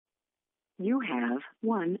You have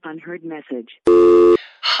one unheard message.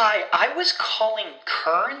 Hi, I was calling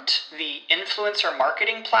Current, the influencer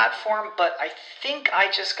marketing platform, but I think I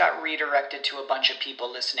just got redirected to a bunch of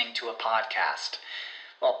people listening to a podcast.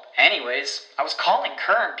 Well, anyways, I was calling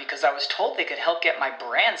Current because I was told they could help get my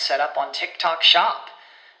brand set up on TikTok Shop,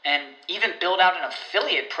 and even build out an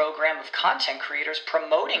affiliate program of content creators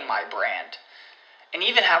promoting my brand, and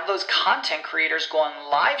even have those content creators go on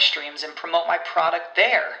live streams and promote my product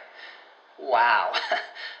there. Wow,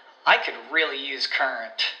 I could really use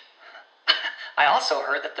Current. I also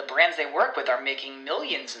heard that the brands they work with are making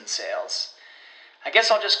millions in sales. I guess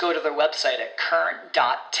I'll just go to their website at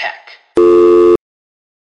current.tech.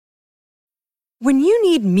 When you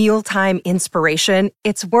need mealtime inspiration,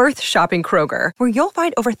 it's worth shopping Kroger, where you'll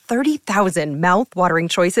find over 30,000 mouth-watering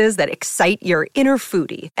choices that excite your inner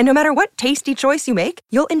foodie. And no matter what tasty choice you make,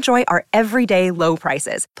 you'll enjoy our everyday low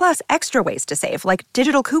prices, plus extra ways to save, like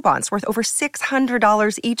digital coupons worth over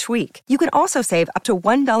 $600 each week. You can also save up to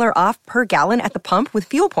 $1 off per gallon at the pump with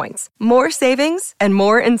fuel points. More savings and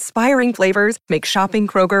more inspiring flavors make shopping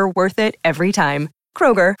Kroger worth it every time.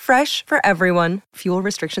 Kroger, fresh for everyone. Fuel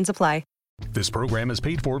restrictions apply. This program is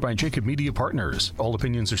paid for by Jacob Media Partners. All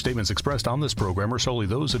opinions or statements expressed on this program are solely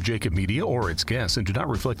those of Jacob Media or its guests and do not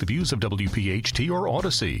reflect the views of WPHT or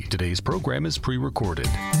Odyssey. Today's program is pre-recorded.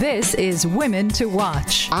 This is Women to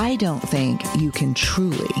Watch. I don't think you can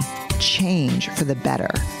truly change for the better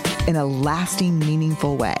in a lasting,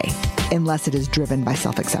 meaningful way unless it is driven by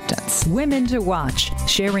self-acceptance. Women to Watch,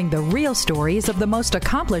 sharing the real stories of the most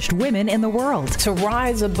accomplished women in the world. To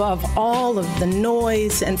rise above all of the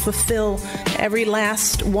noise and fulfill every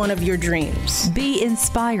last one of your dreams. Be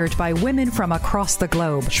inspired by women from across the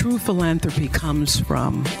globe. True philanthropy comes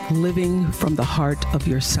from living from the heart of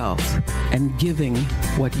yourself and giving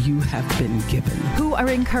what you have been given. Who are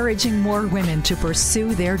encouraging more women to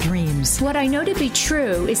pursue their dreams. What I know to be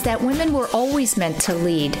true is that women were always meant to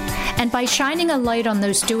lead. And by shining a light on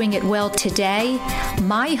those doing it well today,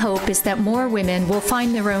 my hope is that more women will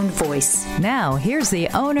find their own voice. Now, here's the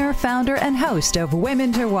owner, founder, and host of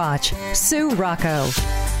Women to Watch, Sue Rocco.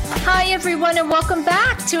 Hi, everyone, and welcome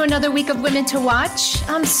back to another week of Women to Watch.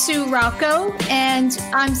 I'm Sue Rocco, and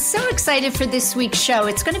I'm so excited for this week's show.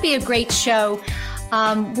 It's going to be a great show.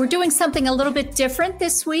 We're doing something a little bit different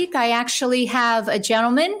this week. I actually have a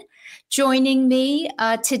gentleman joining me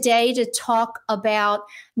today to talk about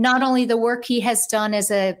not only the work he has done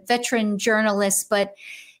as a veteran journalist, but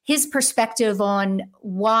his perspective on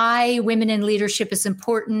why women in leadership is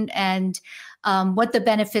important and what the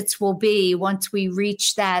benefits will be once we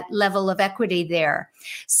reach that level of equity there.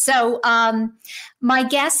 So my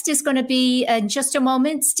guest is going to be, in just a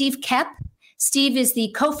moment, Steve Koepp. Steve is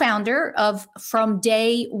the co-founder of From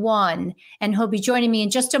Day One, and he'll be joining me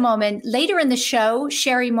in just a moment. Later in the show,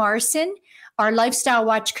 Sherry Morrison, our Lifestyle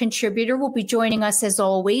Watch contributor, will be joining us as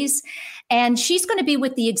always. And she's going to be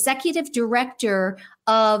with the executive director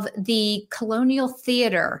of the Colonial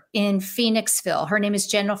Theater in Phoenixville. Her name is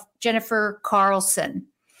Jennifer Carlson.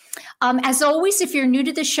 As always, if you're new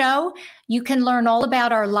to the show, you can learn all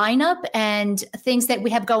about our lineup and things that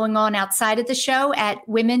we have going on outside of the show at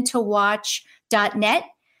womentowatch.net.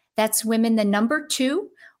 That's women, the number 2,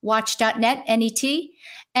 watch.net, N-E-T.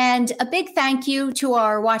 And a big thank you to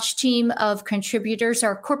our Watch team of contributors,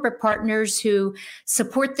 our corporate partners who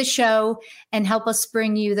support the show and help us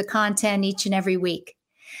bring you the content each and every week.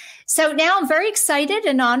 So now I'm very excited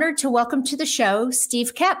and honored to welcome to the show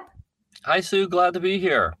Steve Koepp. Hi, Sue. Glad to be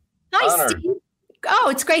here. Hi, Honored. Steve. Oh,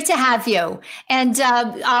 it's great to have you. And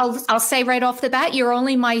I'll say right off the bat, you're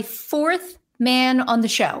only my 4th man on the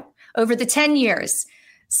show over the 10 years.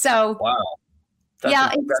 So, wow.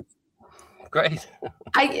 That's great.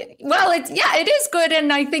 It is good.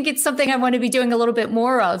 And I think it's something I want to be doing a little bit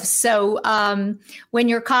more of. So when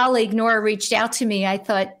your colleague, Nora, reached out to me, I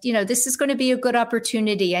thought, this is going to be a good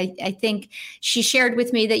opportunity. I think she shared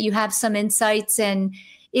with me that you have some insights and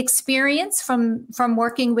experience from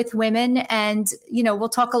working with women. And, we'll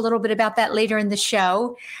talk a little bit about that later in the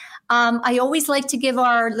show. I always like to give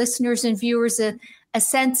our listeners and viewers a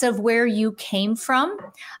sense of where you came from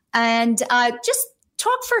and just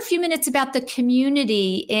talk for a few minutes about the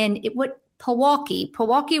community in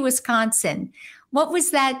Pewaukee, Wisconsin. What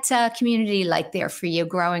was that community like there for you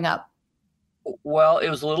growing up? Well, it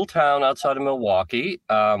was a little town outside of Milwaukee,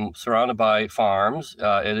 surrounded by farms.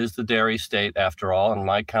 It is the dairy state, after all, and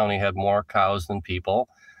my county had more cows than people.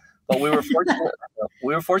 But we were fortunate.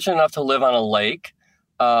 We were fortunate enough to live on a lake,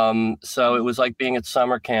 so it was like being at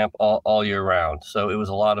summer camp all year round. So it was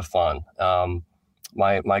a lot of fun.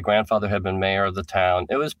 My grandfather had been mayor of the town.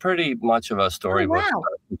 It was pretty much of a storybook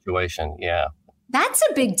situation. Yeah. That's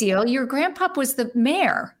a big deal. Your grandpa was the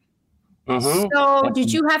mayor. Mm-hmm. So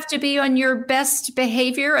did you have to be on your best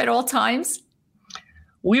behavior at all times?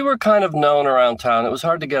 We were kind of known around town. It was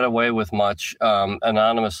hard to get away with much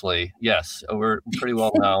anonymously. Yes, we're pretty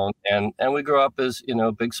well known. And we grew up as,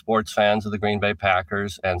 big sports fans of the Green Bay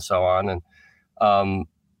Packers and so on. And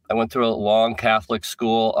I went through a long Catholic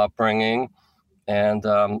school upbringing and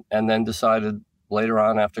then decided later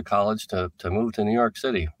on after college to move to New York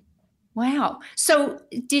City. Wow. So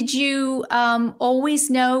did you always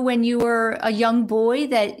know when you were a young boy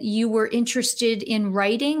that you were interested in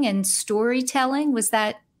writing and storytelling? Was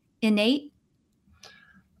that innate?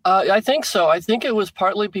 I think so. I think it was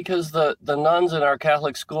partly because the nuns in our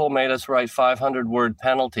Catholic school made us write 500-word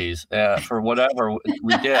penalties for whatever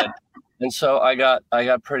we did. And so I got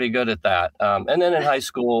pretty good at that. And then in high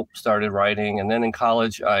school, started writing. And then in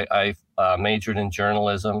college, I majored in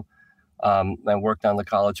journalism. I worked on the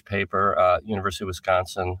college paper, University of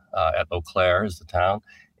Wisconsin at Eau Claire is the town.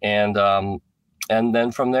 And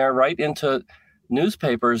then from there, right into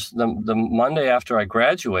newspapers the Monday after I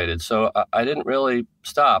graduated. So I didn't really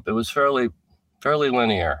stop. It was fairly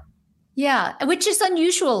linear. Yeah, which is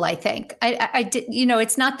unusual, I think. I did,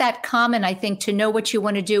 it's not that common, I think, to know what you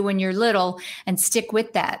want to do when you're little and stick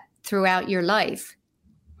with that throughout your life.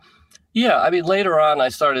 Yeah, I mean, later on, I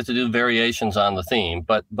started to do variations on the theme,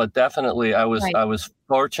 but definitely I was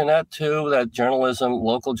fortunate too that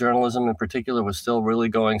local journalism in particular, was still really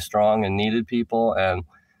going strong and needed people, and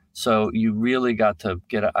so I really got to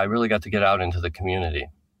get out into the community.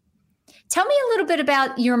 Tell me a little bit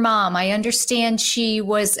about your mom. I understand she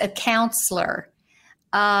was a counselor.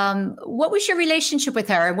 What was your relationship with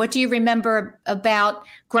her? What do you remember about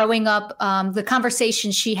growing up, the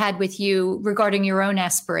conversation she had with you regarding your own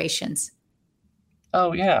aspirations?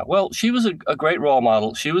 Oh, yeah. Well, she was a great role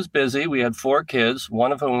model. She was busy. We had 4 kids,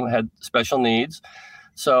 one of whom had special needs.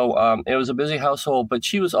 So it was a busy household, but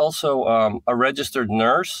she was also a registered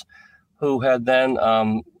nurse who had then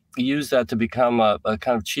used that to become a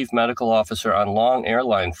kind of chief medical officer on long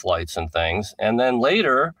airline flights and things. And then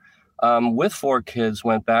later, with 4 kids,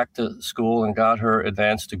 went back to school and got her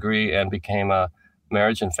advanced degree and became a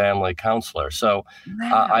marriage and family counselor. So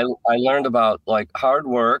I learned about hard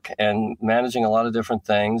work and managing a lot of different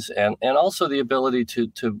things, and also the ability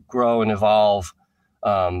to grow and evolve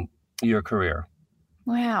your career.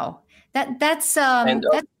 Wow. That's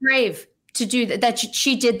brave to do that. That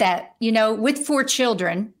she did that, with 4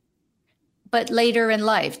 children, but later in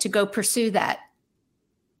life to go pursue that.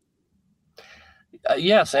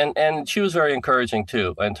 Yes, and she was very encouraging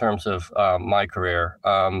too in terms of my career.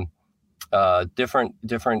 Different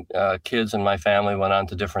kids in my family went on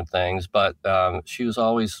to different things, but she was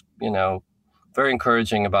always, very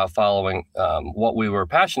encouraging about following what we were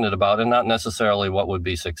passionate about and not necessarily what would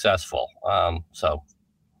be successful.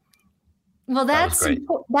 Well,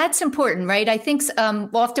 that's important, right? I think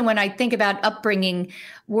often when I think about upbringing,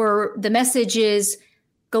 where the message is,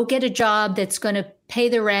 go get a job that's going to pay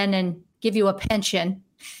the rent and give you a pension.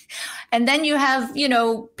 And then you have,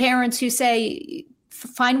 parents who say,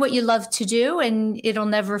 find what you love to do and it'll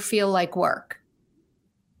never feel like work.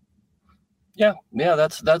 Yeah,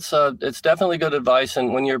 that's it's definitely good advice.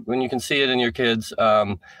 And when you can see it in your kids,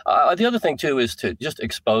 the other thing too is to just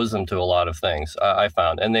expose them to a lot of things. I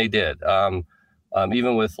found, and they did.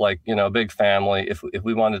 Even with a big family, if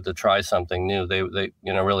we wanted to try something new, they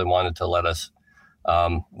really wanted to let us.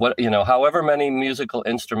 However many musical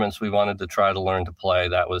instruments we wanted to try to learn to play,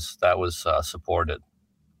 that was supported.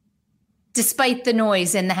 Despite the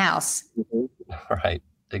noise in the house. Mm-hmm. Right.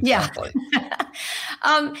 Exactly. Yeah.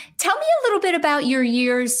 Tell me a little bit about your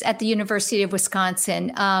years at the University of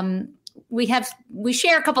Wisconsin. We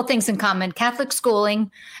share a couple things in common: Catholic schooling,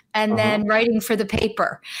 and then writing for the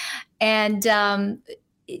paper. And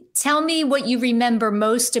tell me what you remember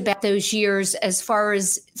most about those years, as far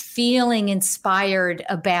as feeling inspired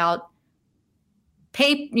about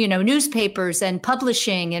newspapers and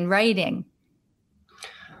publishing and writing.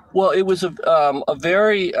 Well, it was a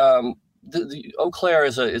very. The Eau Claire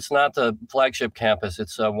it's not the flagship campus.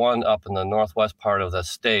 It's one up in the northwest part of the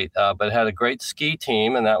state, but it had a great ski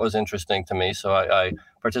team, and that was interesting to me. So I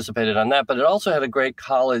participated on that. But it also had a great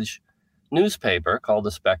college newspaper called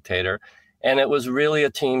The Spectator, and it was really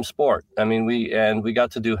a team sport. I mean, we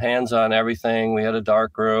got to do hands-on everything. We had a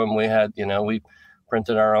dark room. We had, we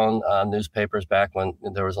printed our own newspapers back when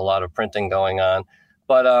there was a lot of printing going on.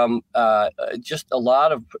 But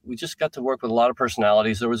we just got to work with a lot of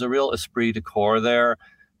personalities. There was a real esprit de corps there.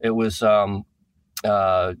 It was,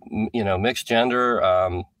 mixed gender.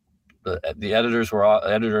 The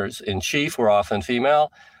editors in chief were often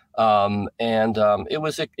female, It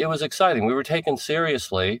was exciting. We were taken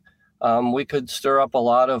seriously. We could stir up a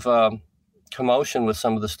lot of commotion with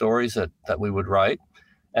some of the stories that we would write.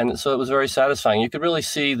 And so it was very satisfying. You could really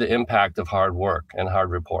see the impact of hard work and hard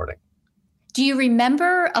reporting. Do you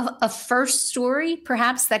remember a first story,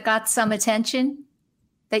 perhaps, that got some attention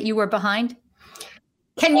that you were behind?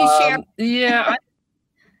 Can you share? Yeah,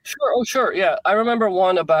 sure. Oh, sure. Yeah. I remember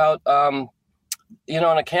one about, on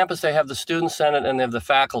a campus, they have the student senate and they have the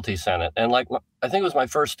faculty senate. And I think it was my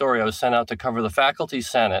first story, I was sent out to cover the faculty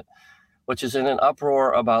senate, which is in an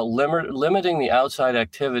uproar about limiting the outside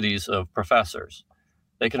activities of professors.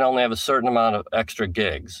 They can only have a certain amount of extra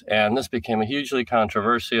gigs. And this became a hugely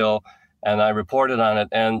controversial, and I reported on it.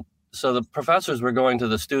 And so the professors were going to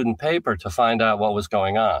the student paper to find out what was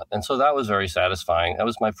going on. And so that was very satisfying. That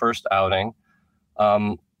was my first outing.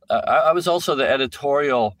 I was also the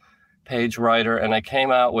editorial page writer, and I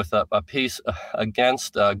came out with a piece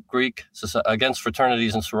against against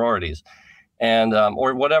fraternities and sororities, and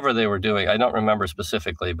or whatever they were doing. I don't remember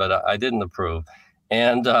specifically, but I didn't approve.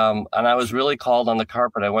 And I was really called on the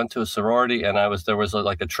carpet. I went to a sorority, and there was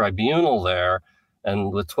a tribunal there,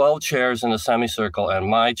 and with 12 chairs in a semicircle and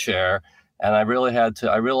my chair. And I really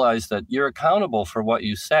I realized that you're accountable for what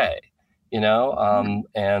you say, and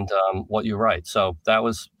what you write. So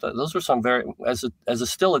those were some very,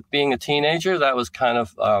 still being a teenager, that was kind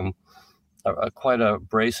of quite a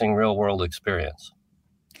bracing real world experience.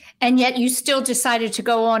 And yet you still decided to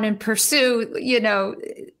go on and pursue,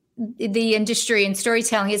 the industry and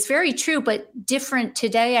storytelling. It's very true, but different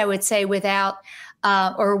today, I would say, without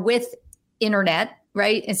or with internet,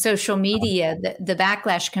 right? And social media, the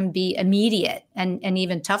backlash can be immediate and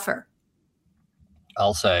even tougher.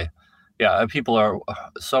 I'll say, yeah, people are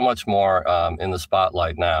so much more in the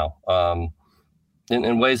spotlight now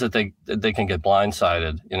in ways that they can get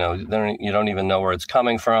blindsided. You don't even know where it's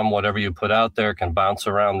coming from. Whatever you put out there can bounce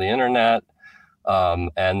around the internet.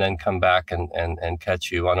 And then come back and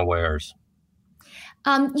catch you unawares.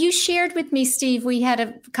 You shared with me, Steve, we had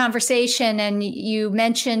a conversation and you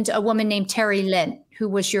mentioned a woman named Terry Lint, who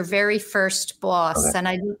was your very first boss. Okay. And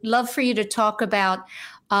I'd love for you to talk about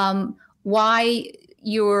why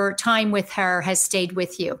your time with her has stayed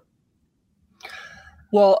with you.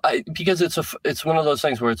 Well, because it's one of those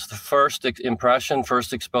things where it's the first impression,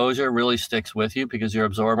 first exposure really sticks with you because you're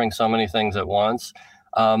absorbing so many things at once.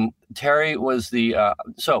 Terry was the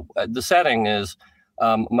setting is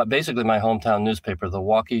basically my hometown newspaper, the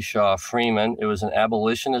Waukesha-Freeman. It was an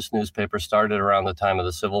abolitionist newspaper started around the time of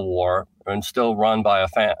the Civil War and still run by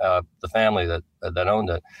the family that owned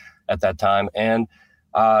it at that time. And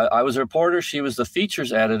I was a reporter. She was the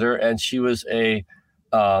features editor, and she was a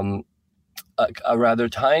rather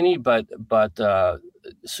tiny but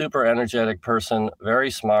super energetic person,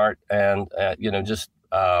 very smart, and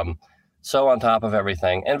so on top of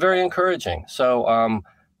everything and very encouraging. So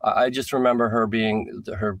I just remember her being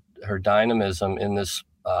her dynamism in this,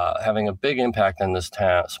 having a big impact in this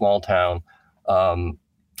small town,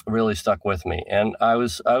 really stuck with me. And I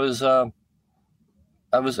was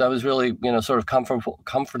really, sort of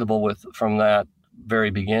comfortable from that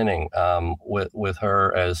very beginning, with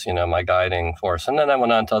her as, my guiding force. And then I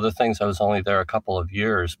went on to other things. I was only there a couple of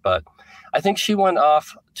years, but I think she went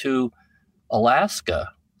off to Alaska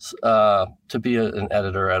to be an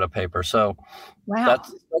editor at a paper. So wow. That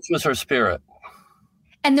was her spirit.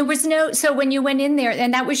 And there was so when you went in there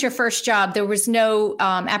and that was your first job, there was no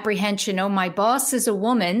apprehension. Oh, my boss is a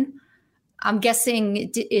woman. I'm guessing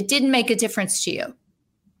it didn't make a difference to you.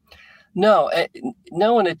 No,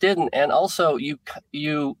 and it didn't. And also you,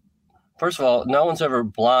 first of all, no one's ever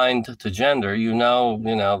blind to gender.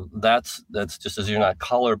 That's just as we're not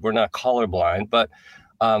colorblind, but,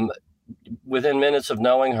 within minutes of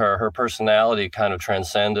knowing her personality kind of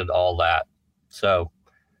transcended all that. So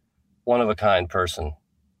one of a kind person.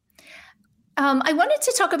 I wanted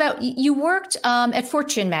to talk about, you worked at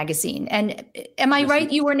Fortune magazine. And am I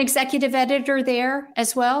right? You were an executive editor there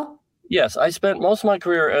as well? Yes. I spent most of my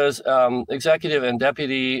career as executive and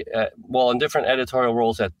deputy, in different editorial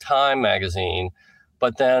roles at Time magazine.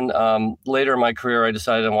 But then later in my career, I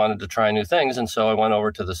decided I wanted to try new things. And so I went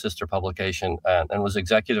over to the sister publication and was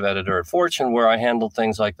executive editor at Fortune, where I handled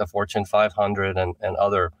things like the Fortune 500 and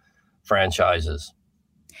other franchises.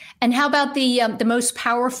 And how about the most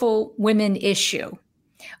powerful women issue?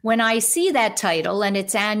 When I see that title and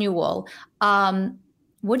it's annual,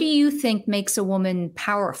 what do you think makes a woman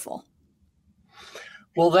powerful?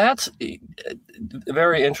 Well, that's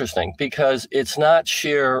very interesting because it's not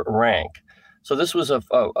sheer rank. So this was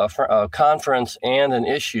a conference and an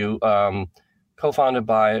issue co-founded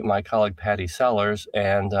by my colleague Patty Sellers,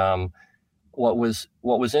 and what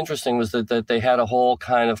was interesting was that they had a whole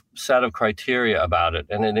kind of set of criteria about it,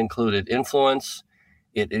 and it included influence.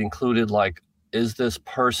 It included, like, is this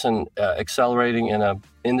person accelerating in an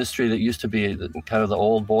industry that used to be kind of the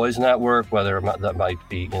old boys network, whether that might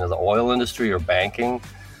be, the oil industry or banking.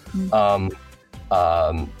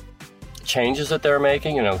 Changes that they're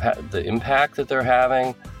making, the impact that they're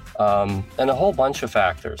having, and a whole bunch of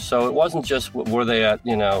factors. So it wasn't just were they at,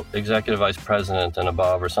 executive vice president and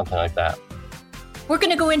above or something like that. We're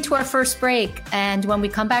going to go into our first break, and when we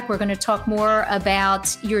come back, we're going to talk more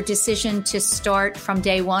about your decision to start from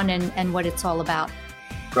day one and what it's all about.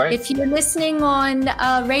 Great. If you're listening on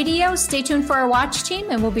radio, stay tuned for our watch team,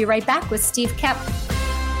 and we'll be right back with Steve Kep.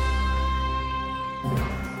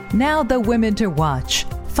 Now the Women to Watch.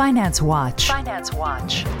 Finance Watch. Finance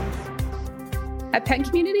Watch. At Penn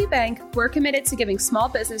Community Bank, we're committed to giving small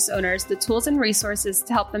business owners the tools and resources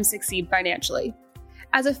to help them succeed financially.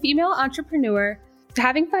 As a female entrepreneur,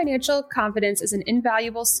 having financial confidence is an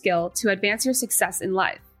invaluable skill to advance your success in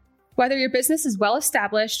life. Whether your business is well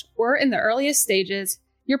established or in the earliest stages,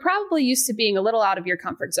 you're probably used to being a little out of your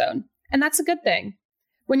comfort zone, and that's a good thing.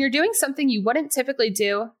 When you're doing something you wouldn't typically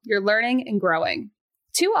do, you're learning and growing.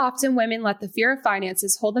 Too often, women let the fear of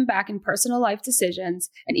finances hold them back in personal life decisions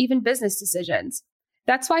and even business decisions.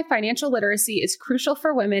 That's why financial literacy is crucial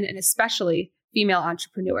for women and especially female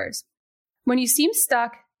entrepreneurs. When you seem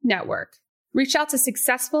stuck, network. Reach out to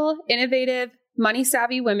successful, innovative,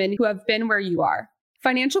 money-savvy women who have been where you are.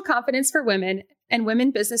 Financial confidence for women, and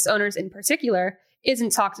women business owners in particular, isn't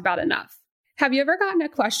talked about enough. Have you ever gotten a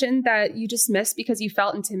question that you just missed because you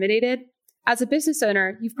felt intimidated? As a business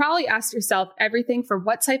owner, you've probably asked yourself everything from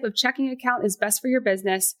what type of checking account is best for your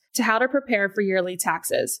business to how to prepare for yearly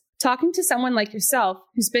taxes. Talking to someone like yourself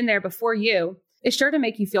who's been there before you is sure to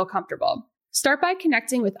make you feel comfortable. Start by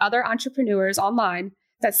connecting with other entrepreneurs online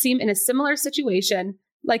that seem in a similar situation,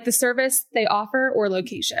 like the service they offer or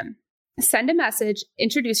location. Send a message,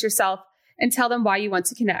 introduce yourself, and tell them why you want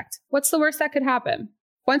to connect. What's the worst that could happen?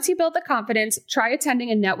 Once you build the confidence, try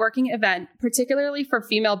attending a networking event, particularly for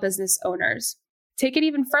female business owners. Take it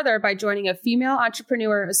even further by joining a female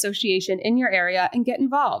entrepreneur association in your area and get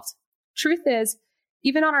involved. Truth is,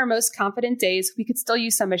 even on our most confident days, we could still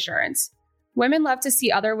use some assurance. Women love to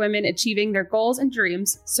see other women achieving their goals and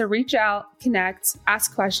dreams, so reach out, connect,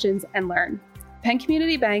 ask questions, and learn. Penn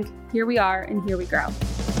Community Bank, here we are and here we grow.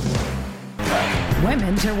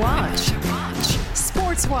 Women to Watch.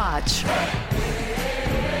 Sports Watch.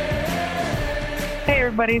 Hey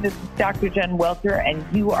everybody, this is Dr. Jen Welter, and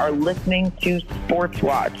you are listening to Sports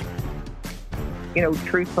Watch.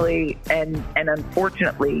 Truthfully and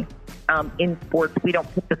unfortunately, in sports, we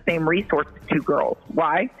don't put the same resources to girls.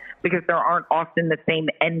 Why? Because there aren't often the same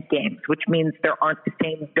end games, which means there aren't the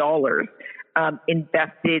same dollars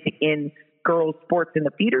invested in girls' sports in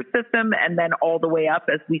the feeder system, and then all the way up,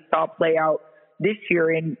 as we saw play out this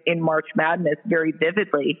year in March Madness very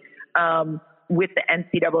vividly, with the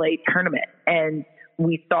NCAA tournament. And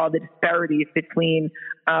we saw the disparities between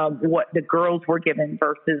what the girls were given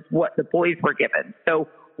versus what the boys were given. So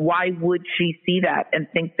why would she see that and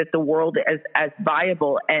think that the world is as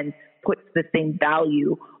viable and puts the same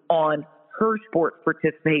value on her sports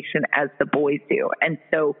participation as the boys do? And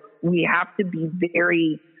so we have to be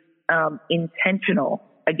very intentional,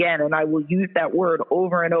 again, and I will use that word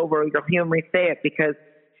over and over. You'll hear me say it because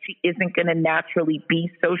she isn't going to naturally be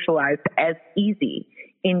socialized as easy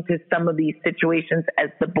into some of these situations as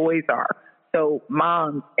the boys are. So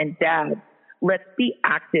moms and dads, let's be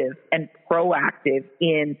active and proactive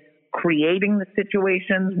in creating the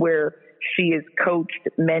situations where she is coached,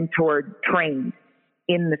 mentored, trained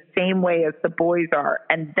in the same way as the boys are.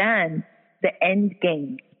 And then the end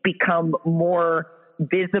games become more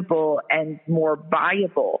visible and more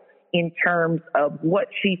viable in terms of what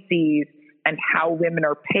she sees and how women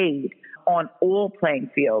are paid on all playing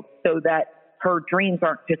fields, so that her dreams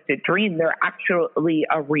aren't just a dream, they're actually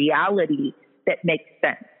a reality that makes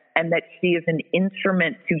sense, and that she is an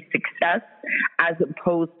instrument to success as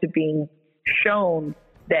opposed to being shown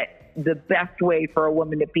that the best way for a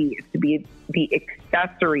woman to be is to be the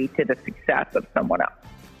accessory to the success of someone else.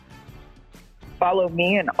 Follow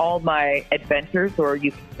me in all my adventures, or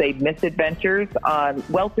you could say misadventures, on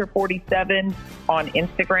Welter47 on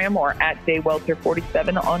Instagram or at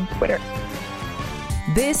JWelter47 on Twitter.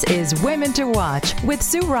 This is Women to Watch with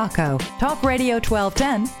Sue Rocco, Talk Radio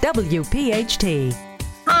 1210 WPHT.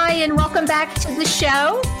 Hi, and welcome back to the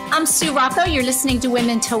show. I'm Sue Rocco. You're listening to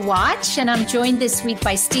Women to Watch, and I'm joined this week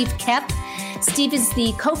by Steve Kep. Steve is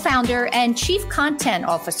the co-founder and chief content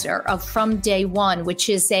officer of From Day One, which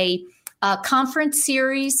is a conference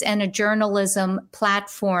series and a journalism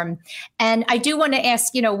platform. And I do want to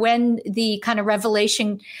ask, when the kind of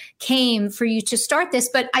revelation came for you to start this,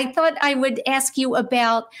 but I thought I would ask you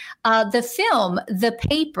about the film, The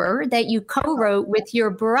Paper, that you co-wrote with your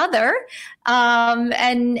brother.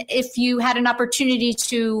 And if you had an opportunity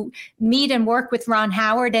to meet and work with Ron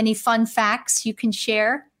Howard, any fun facts you can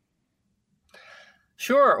share?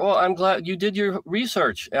 Sure. Well, I'm glad you did your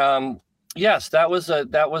research. Yes, that was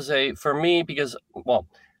a for me, because,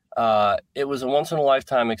 it was a once in a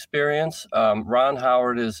lifetime experience. Ron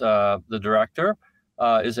Howard is the director,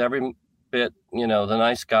 is every bit, the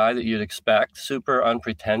nice guy that you'd expect, super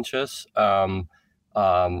unpretentious,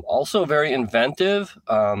 also very inventive.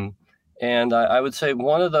 And I would say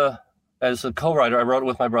as a co-writer, I wrote it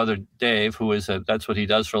with my brother, Dave, who that's what he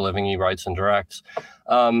does for a living. He writes and directs.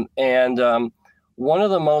 One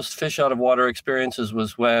of the most fish out of water experiences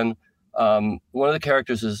was when one of the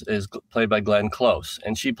characters is played by Glenn Close,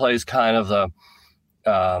 and she plays kind of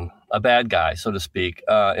a bad guy, so to speak,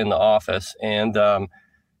 in the office. And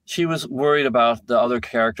she was worried about the other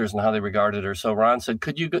characters and how they regarded her. So Ron said,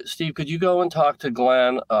 Steve, could you go and talk to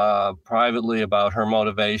Glenn privately about her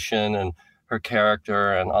motivation and her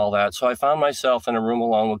character and all that? So I found myself in a room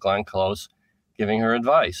alone with Glenn Close giving her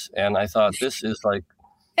advice. And I thought, this is really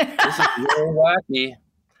wacky.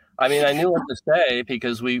 I mean, I knew what to say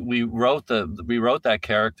because we wrote that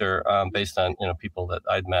character based on people that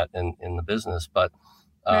I'd met in the business. But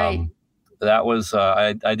right. That was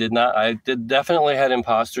I definitely had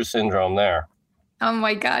imposter syndrome there. Oh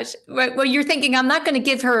my gosh! Well, you're thinking I'm not going to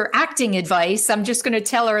give her acting advice. I'm just going to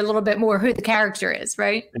tell her a little bit more who the character is,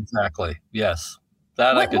 right? Exactly. Yes,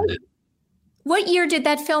 I could do. What year did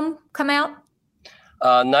that film come out?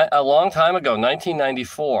 A long time ago,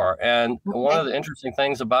 1994. And one of the interesting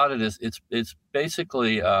things about it is it's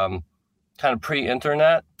basically kind of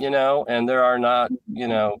pre-internet, and there are not,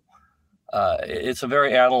 it's a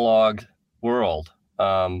very analog world,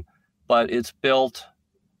 but it's built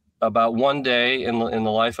about one day in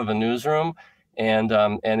the life of a newsroom, and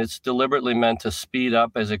it's deliberately meant to speed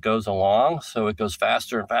up as it goes along, so it goes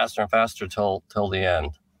faster and faster and faster till the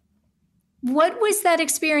end. What was that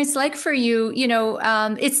experience like for you?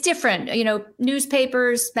 It's different.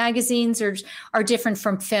 Newspapers, magazines are different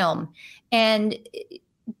from film. And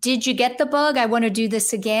did you get the bug? I want to do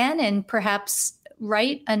this again and perhaps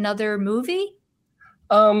write another movie?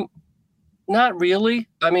 Not really.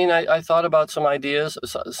 I mean, I thought about some ideas,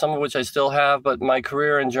 some of which I still have, but my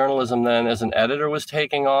career in journalism then as an editor was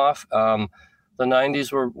taking off. The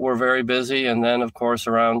 90s were very busy. And then, of course,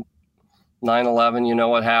 around 9/11,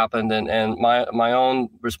 what happened, and my own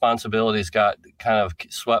responsibilities got kind of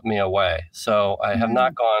swept me away. So I have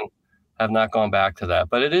not gone back to that.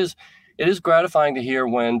 But it is gratifying to hear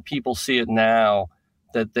when people see it now,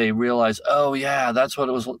 that they realize, oh yeah, that's what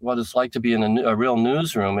it's like to be in a real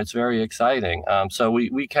newsroom. It's very exciting. So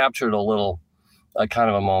we captured a kind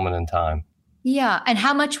of a moment in time. Yeah. And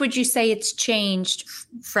how much would you say it's changed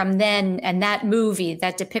from then and that movie,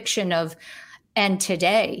 that depiction of, and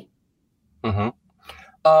today? Mm-hmm.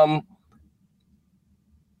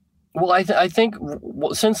 Well, I think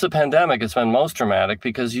since the pandemic, it's been most dramatic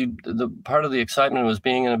because the part of the excitement was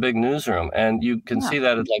being in a big newsroom, and you can see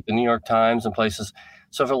that at like the New York Times and places.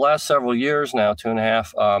 So for the last several years now,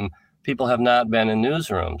 2.5, people have not been in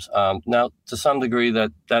newsrooms. Now, to some degree,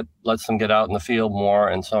 that lets them get out in the field more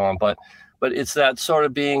and so on, but it's that sort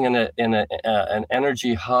of being in an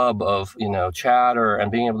energy hub of chatter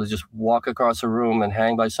and being able to just walk across a room and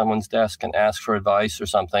hang by someone's desk and ask for advice or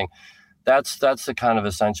something. That's the kind of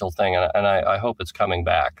essential thing, and I hope it's coming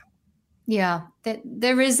back. Yeah,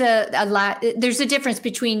 there is a lot. There's a difference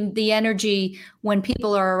between the energy when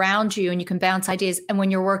people are around you and you can bounce ideas, and when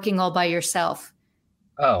you're working all by yourself.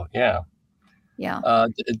 Oh yeah, yeah.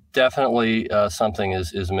 Definitely something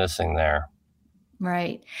is missing there.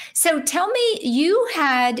 Right. So tell me, you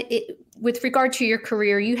had, with regard to your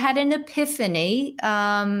career, you had an epiphany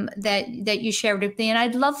that you shared with me, and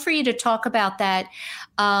I'd love for you to talk about that.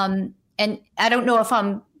 And I don't know if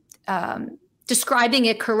I'm describing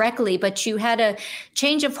it correctly, but you had a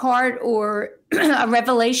change of heart or a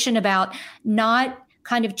revelation about not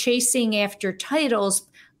kind of chasing after titles,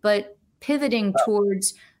 but pivoting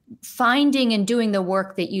towards finding and doing the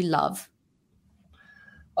work that you love.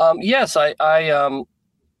 Yes, I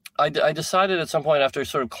decided at some point after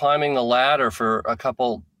sort of climbing the ladder for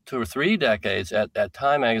 2 or 3 decades at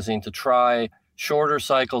Time Magazine to try shorter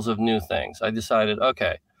cycles of new things. I decided,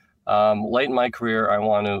 okay, late in my career, I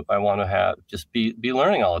want to have just be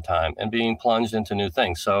learning all the time and being plunged into new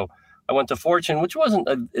things. So I went to Fortune, which wasn't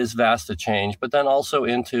as vast a change, but then also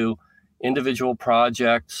into individual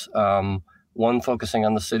projects, one focusing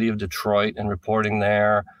on the city of Detroit and reporting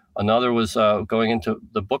there. Another was going into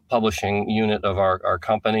the book publishing unit of our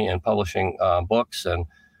company and publishing books and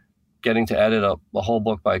getting to edit a whole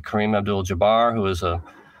book by Kareem Abdul-Jabbar, who is a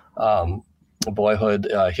boyhood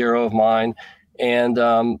hero of mine, and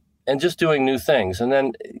just doing new things. And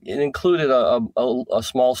then it included a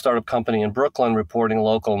small startup company in Brooklyn reporting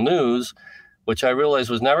local news, which I realized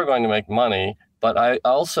was never going to make money. But I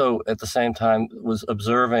also, at the same time, was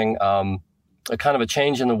observing a kind of a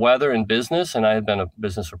change in the weather in business. And I had been a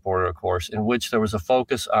business reporter, of course, in which there was a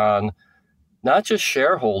focus on not just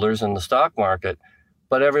shareholders in the stock market,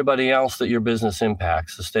 but everybody else that your business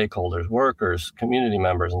impacts, the stakeholders, workers, community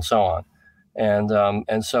members, and so on.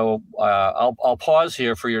 And so I'll pause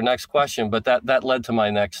here for your next question, but that led to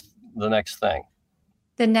the next thing.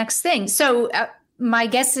 The next thing. So my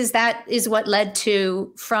guess is that is what led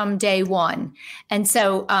to From Day One. And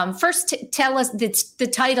so first tell us the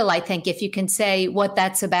title, I think, if you can say what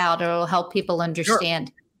that's about, it'll help people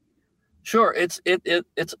understand. Sure. It's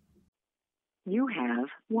You have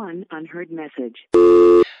one unheard message.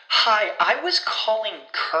 Hi, I was calling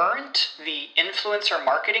Current, the influencer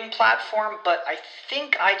marketing platform, but I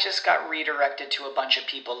think I just got redirected to a bunch of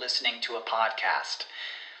people listening to a podcast.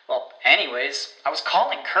 Well, anyways, I was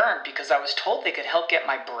calling Current because I was told they could help get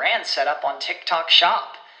my brand set up on TikTok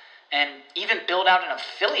Shop and even build out an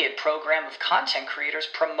affiliate program of content creators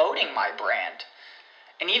promoting my brand.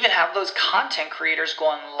 And even have those content creators go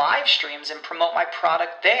on live streams and promote my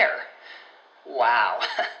product there. Wow,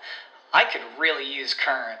 I could really use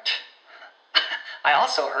Current. I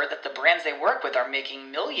also heard that the brands they work with are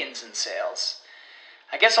making millions in sales.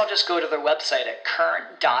 I guess I'll just go to their website at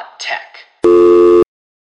current.tech.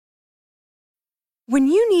 When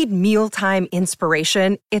you need mealtime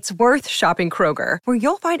inspiration, it's worth shopping Kroger, where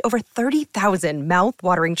you'll find over 30,000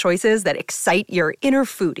 mouth-watering choices that excite your inner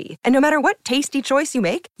foodie. And no matter what tasty choice you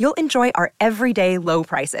make, you'll enjoy our everyday low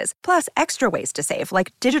prices, plus extra ways to save,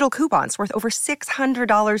 like digital coupons worth over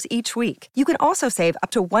 $600 each week. You can also save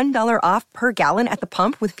up to $1 off per gallon at the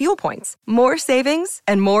pump with fuel points. More savings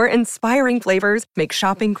and more inspiring flavors make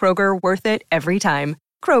shopping Kroger worth it every time.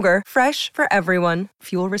 Kroger, fresh for everyone.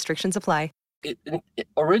 Fuel restrictions apply. It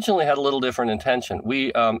originally had a little different intention.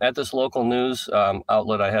 We, at this local news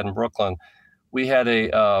outlet I had in Brooklyn, we had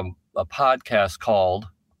a podcast called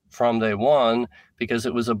From Day One because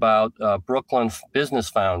it was about Brooklyn business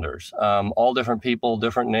founders, all different people,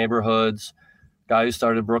 different neighborhoods, guy who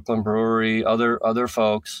started Brooklyn Brewery, other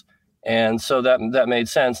folks. And so that made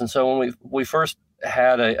sense. And so when we first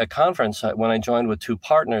had a conference, when I joined with two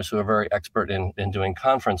partners who are very expert in doing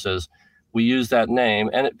conferences, we used that name,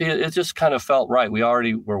 and it just kind of felt right. We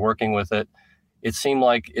already were working with it. It seemed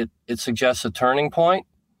like it suggests a turning point,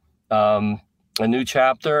 a new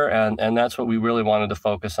chapter, and that's what we really wanted to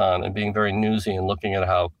focus on, and being very newsy and looking at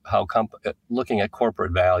looking at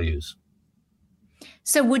corporate values.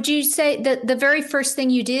 So would you say that the very first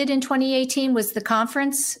thing you did in 2018 was the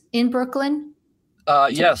conference in Brooklyn?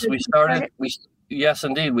 Yes, we started. Yes,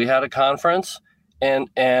 indeed, we had a conference. And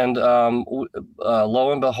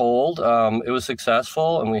lo and behold, it was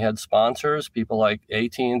successful, and we had sponsors, people like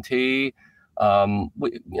AT&T. And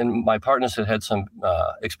my partners had some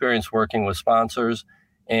experience working with sponsors,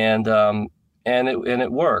 and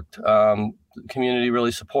it worked. The community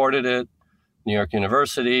really supported it. New York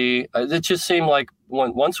University. It just seemed like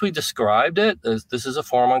once we described it as this is a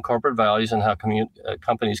forum on corporate values and how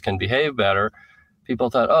companies can behave better,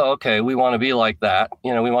 people thought, oh, okay, we want to be like that.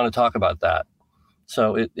 We want to talk about that.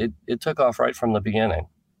 So it took off right from the beginning.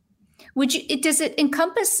 Does it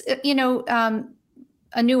encompass, a new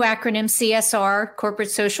acronym, CSR, Corporate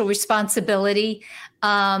Social Responsibility?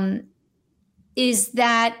 Is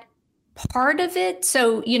that part of it?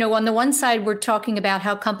 So, on the one side, we're talking about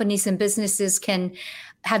how companies and businesses can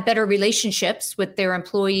have better relationships with their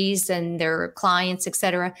employees and their clients, et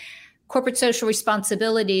cetera. Corporate social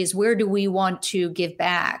responsibility is, where do we want to give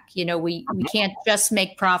back? We can't just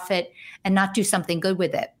make profit and not do something good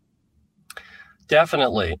with it.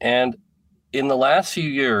 Definitely. And in the last few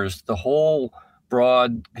years, the whole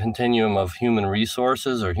broad continuum of human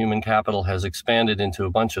resources or human capital has expanded into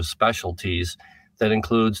a bunch of specialties that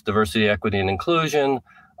includes diversity, equity, and inclusion,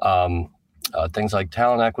 things like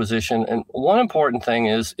talent acquisition. And one important thing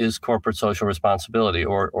is corporate social responsibility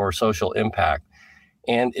or social impact.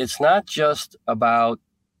 And it's not just about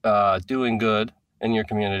doing good in your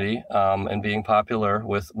community and being popular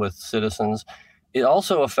with citizens. It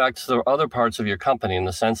also affects the other parts of your company in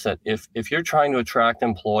the sense that if you're trying to attract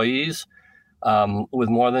employees with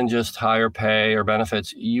more than just higher pay or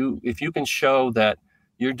benefits, if you can show that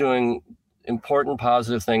you're doing important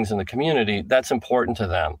positive things in the community, that's important to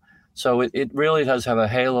them. So it really does have a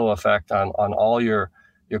halo effect on all your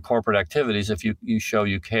corporate activities if you show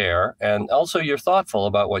you care, and also you're thoughtful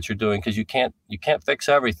about what you're doing, because you can't fix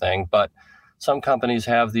everything, but some companies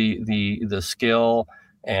have the skill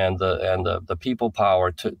and the people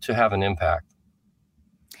power to have an impact.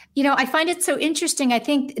 I find it so interesting. I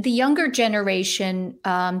think the younger generation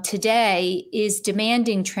today is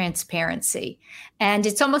demanding transparency. And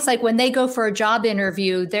it's almost like when they go for a job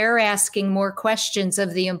interview, they're asking more questions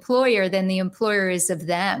of the employer than the employer is of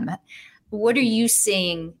them. What are you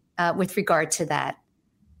seeing with regard to that?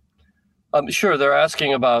 Sure. They're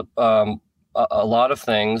asking about a lot of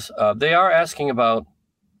things. They are asking about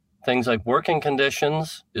things like working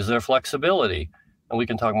conditions. Is there flexibility? And we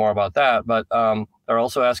can talk more about that. But they're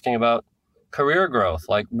also asking about career growth.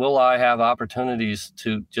 Like, will I have opportunities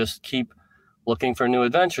to just keep looking for new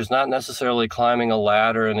adventures, not necessarily climbing a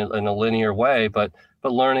ladder in a linear way, but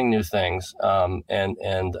learning new things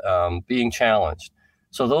and being challenged.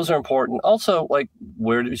 So those are important. Also, like,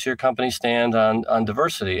 where does your company stand on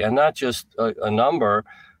diversity? And not just a number,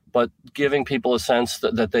 but giving people a sense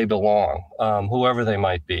that they belong, whoever they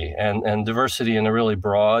might be, and diversity in a really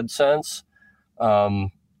broad sense.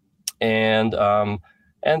 And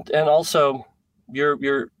also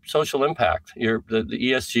your social impact, the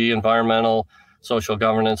ESG, environmental, social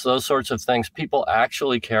governance, those sorts of things people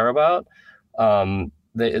actually care about.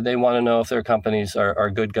 They want to know if their companies are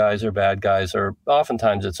good guys or bad guys, or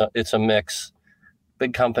oftentimes it's a mix.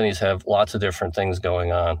 Big companies have lots of different things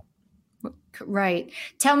going on. Right.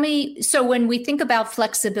 Tell me, so when we think about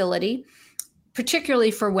flexibility,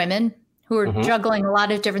 particularly for women who are juggling a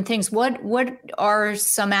lot of different things, what are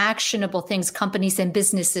some actionable things companies and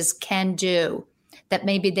businesses can do that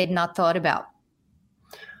maybe they've not thought about?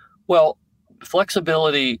 Well,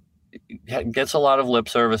 flexibility gets a lot of lip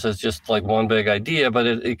service as just like one big idea, but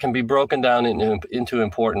it can be broken down into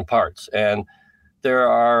important parts. And there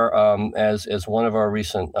are, as one of our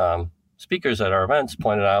recent speakers at our events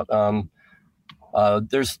pointed out,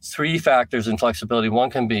 there's 3 factors in flexibility. One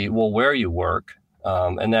can be, well, where you work,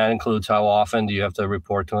 and that includes how often do you have to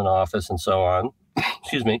report to an office and so on.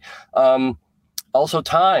 Excuse me. Also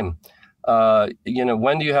time.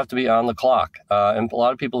 When do you have to be on the clock? And a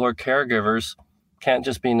lot of people who are caregivers can't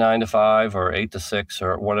just be 9 to 5 or 8 to 6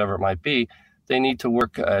 or whatever it might be. They need to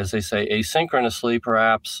work, as they say, asynchronously,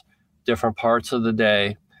 perhaps different parts of the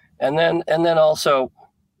day. And then also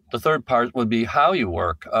the third part would be how you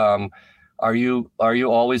work. Are you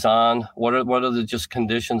always on? What are the just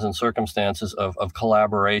conditions and circumstances of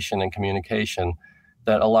collaboration and communication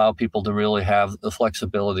that allow people to really have the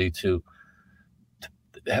flexibility to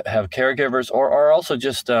have caregivers, or also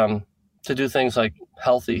just to do things like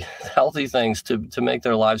healthy things to make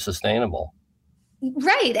their lives sustainable.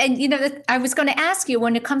 Right. And, I was going to ask you,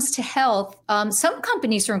 when it comes to health, some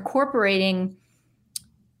companies are incorporating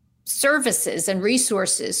services and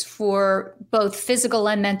resources for both physical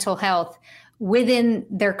and mental health within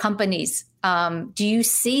their companies. Do you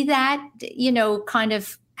see that, kind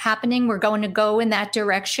of happening? We're going to go in that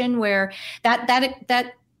direction where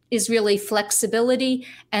that is really flexibility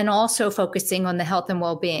and also focusing on the health and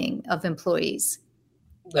well-being of employees.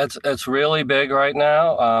 That's really big right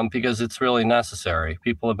now because it's really necessary.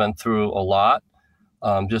 People have been through a lot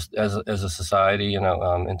just as a society,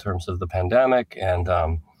 in terms of the pandemic and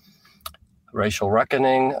racial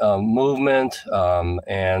reckoning movement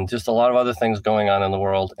and just a lot of other things going on in the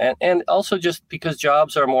world. And also just because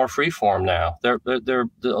jobs are more freeform now.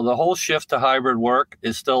 The whole shift to hybrid work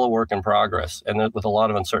is still a work in progress and with a lot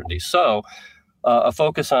of uncertainty. So a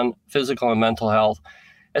focus on physical and mental health,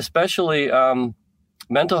 especially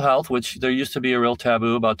mental health, which there used to be a real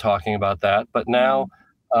taboo about talking about that. But now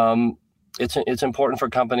it's important for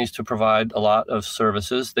companies to provide a lot of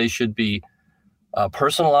services. They should be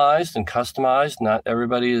personalized and customized. Not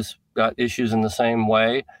everybody has got issues in the same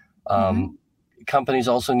way. Companies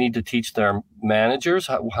also need to teach their managers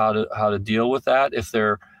how to deal with that. If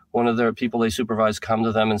they're one of their people they supervise come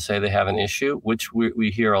to them and say they have an issue, which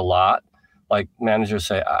we hear a lot, like managers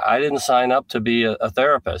say, I didn't sign up to be a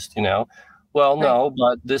therapist, Well, no,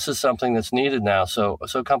 but this is something that's needed now. So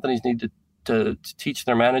companies need to teach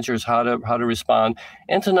their managers how to respond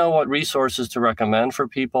and to know what resources to recommend for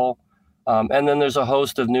people. And then there's a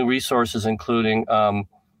host of new resources, including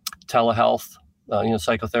telehealth,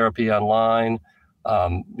 psychotherapy online,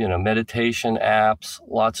 meditation apps,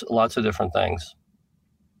 lots of different things.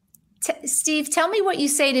 Steve, tell me what you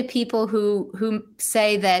say to people who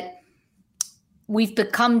say that we've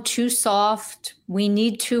become too soft, we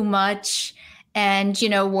need too much, and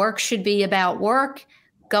work should be about work,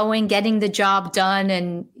 getting the job done,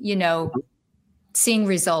 and seeing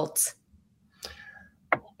results?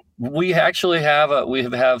 We actually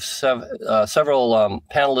have several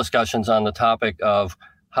panel discussions on the topic of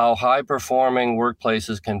how high-performing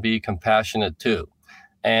workplaces can be compassionate too,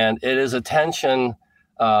 and it is a tension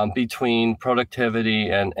between productivity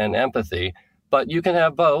and empathy. But you can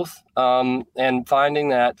have both, and finding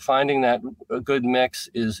that a good mix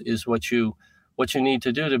is what you need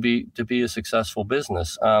to do to be a successful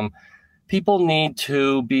business. People need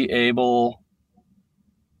to be able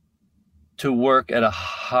to work at a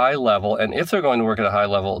high level, and if they're going to work at a high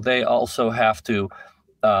level, they also have to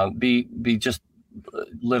be just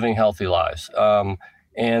living healthy lives.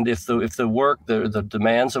 And if the work, the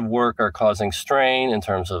demands of work are causing strain in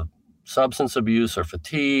terms of substance abuse or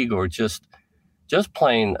fatigue or just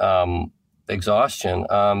plain exhaustion,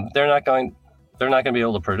 they're not going to be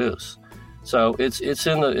able to produce. So it's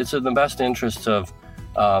in the best interest of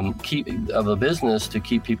the business to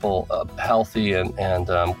keep people healthy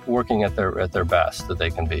and working at their best that they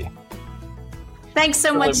can be. Thanks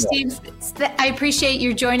so much, Steve. I appreciate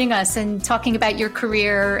you joining us and talking about your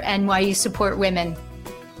career and why you support women.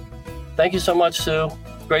 Thank you so much, Sue.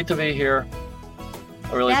 Great to be here.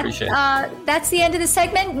 I really appreciate it. That's the end of the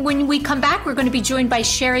segment. When we come back, we're going to be joined by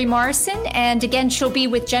Sherry Morrison. And again, she'll be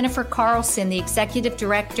with Jennifer Carlson, the Executive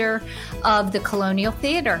Director of the Colonial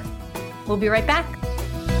Theater. We'll be right back.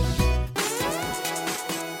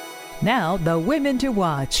 Now, the Women to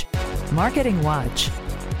Watch. Marketing Watch.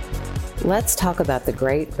 Let's talk about the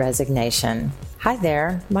Great Resignation. Hi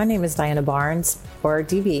there, my name is Diana Barnes, or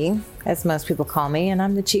DB, as most people call me, and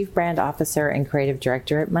I'm the Chief Brand Officer and Creative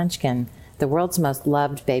Director at Munchkin, the world's most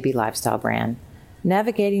loved baby lifestyle brand.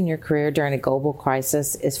 Navigating your career during a global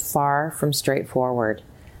crisis is far from straightforward.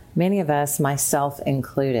 Many of us, myself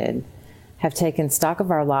included, have taken stock of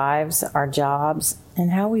our lives, our jobs,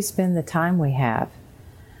 and how we spend the time we have.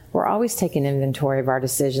 We're always taking inventory of our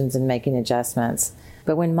decisions and making adjustments.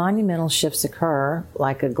 But when monumental shifts occur,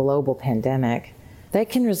 like a global pandemic, they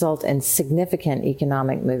can result in significant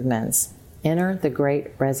economic movements. Enter the Great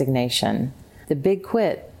Resignation. The Big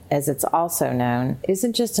Quit, as it's also known,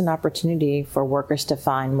 isn't just an opportunity for workers to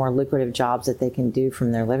find more lucrative jobs that they can do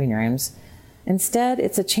from their living rooms. Instead,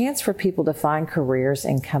 it's a chance for people to find careers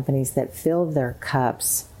in companies that fill their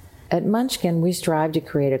cups. At Munchkin, we strive to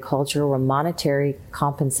create a culture where monetary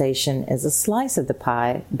compensation is a slice of the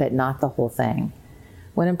pie, but not the whole thing.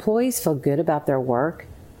 When employees feel good about their work,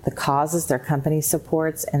 the causes their company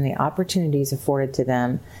supports, and the opportunities afforded to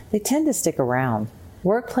them, they tend to stick around.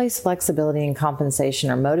 Workplace flexibility and compensation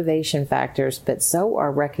are motivation factors, but so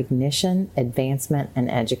are recognition, advancement,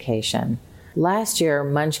 and education. Last year,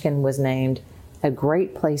 Munchkin was named a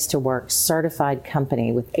Great Place to Work certified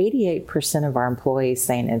company, with 88% of our employees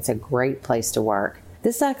saying it's a great place to work.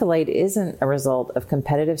 This accolade isn't a result of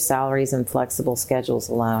competitive salaries and flexible schedules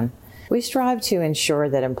alone. We strive to ensure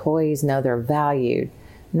that employees know they're valued,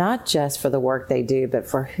 not just for the work they do, but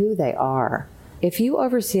for who they are. If you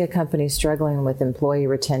oversee a company struggling with employee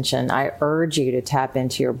retention, I urge you to tap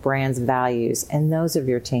into your brand's values and those of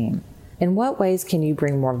your team. In what ways can you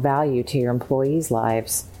bring more value to your employees'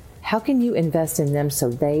 lives? How can you invest in them so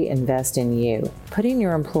they invest in you? Putting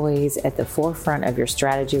your employees at the forefront of your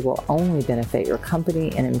strategy will only benefit your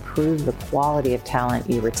company and improve the quality of talent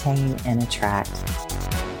you retain and attract.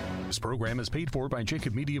 This program is paid for by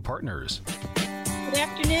Jacob Media Partners. Good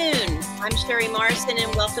afternoon. I'm Sherry Morrison,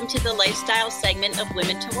 and welcome to the lifestyle segment of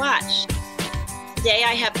Women to Watch. Today,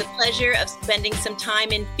 I have the pleasure of spending some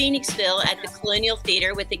time in Phoenixville at the Colonial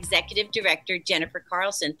Theater with Executive Director Jennifer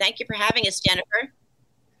Carlson. Thank you for having us, Jennifer.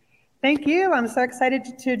 Thank you. I'm so excited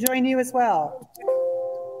to join you as well.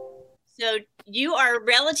 So you are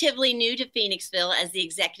relatively new to Phoenixville as the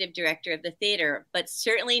Executive Director of the theater, but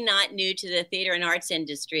certainly not new to the theater and arts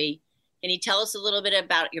industry. Can you tell us a little bit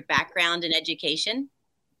about your background and education?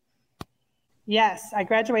 Yes, I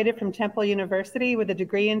graduated from Temple University with a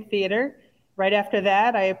degree in theater. Right after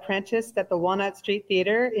that, I apprenticed at the Walnut Street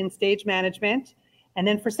Theater in stage management. And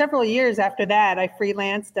then for several years after that, I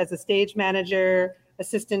freelanced as a stage manager,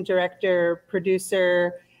 assistant director,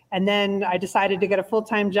 producer, and then I decided to get a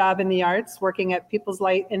full-time job in the arts, working at People's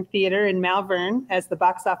Light and Theater in Malvern as the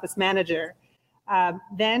box office manager.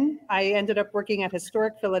 Then I ended up working at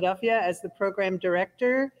Historic Philadelphia as the program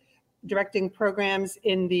director, directing programs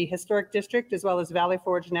in the Historic District as well as Valley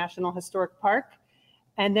Forge National Historic Park.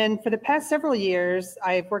 And then for the past several years,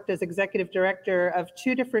 I've worked as executive director of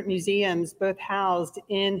 2 different museums, both housed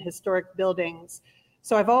in historic buildings.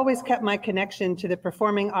 So I've always kept my connection to the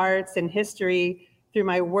performing arts and history through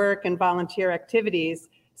my work and volunteer activities.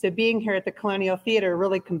 So being here at the Colonial Theater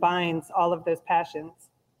really combines all of those passions.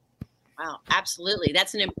 Wow, absolutely.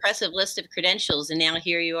 That's an impressive list of credentials. And now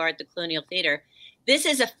here you are at the Colonial Theater. This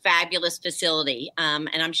is a fabulous facility, and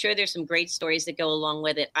I'm sure there's some great stories that go along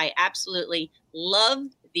with it. I absolutely love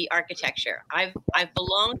the architecture. I've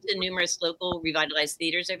belonged to numerous local revitalized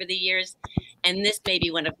theaters over the years, and this may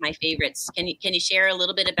be one of my favorites. Can you share a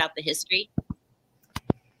little bit about the history?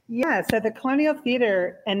 Yeah, so the Colonial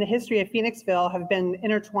Theater and the history of Phoenixville have been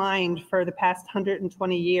intertwined for the past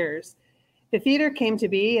 120 years. The theater came to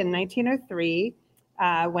be in 1903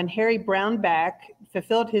 when Harry Brownback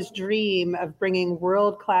fulfilled his dream of bringing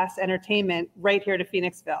world-class entertainment right here to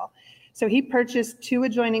Phoenixville. So he purchased 2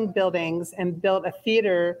 adjoining buildings and built a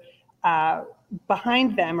theater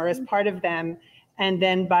behind them or as part of them. And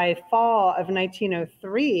then by fall of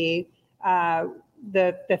 1903,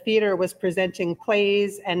 the theater was presenting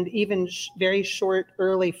plays and even very short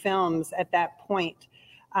early films at that point.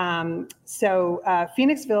 So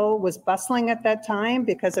Phoenixville was bustling at that time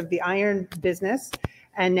because of the iron business,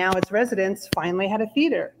 and now its residents finally had a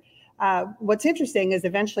theater. What's interesting is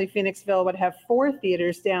eventually Phoenixville would have 4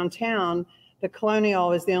 theaters downtown. The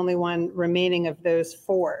Colonial is the only one remaining of those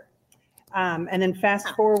 4. And then fast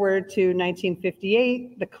forward to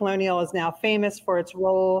 1958, the Colonial is now famous for its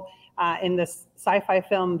role in the sci-fi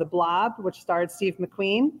film The Blob, which starred Steve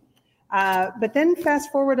McQueen. But then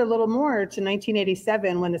fast forward a little more to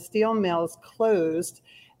 1987 when the steel mills closed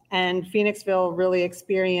and Phoenixville really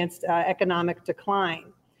experienced economic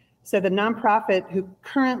decline. So the nonprofit who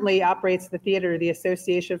currently operates the theater, the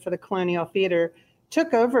Association for the Colonial Theater,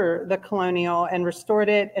 took over the Colonial and restored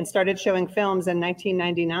it and started showing films in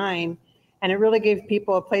 1999. And it really gave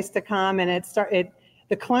people a place to come, and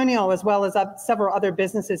the Colonial, as well as several other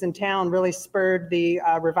businesses in town, really spurred the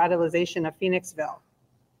revitalization of Phoenixville.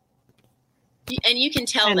 And you can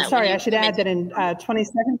tell and that. Sorry, I should add that in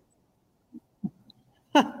 2017.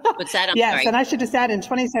 What's that? Yes, sorry. And I should just add in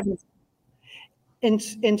 2017. In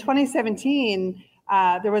 2017,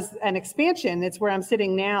 there was an expansion. It's where I'm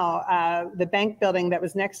sitting now. The bank building that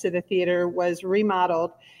was next to the theater was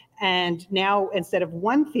remodeled, and now instead of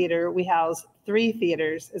 1 theater, we house 3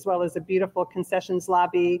 theaters, as well as a beautiful concessions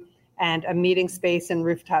lobby and a meeting space and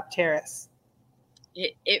rooftop terrace.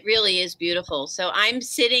 It really is beautiful. So I'm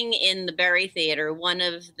sitting in the Berry Theater, one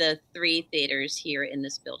of the 3 theaters here in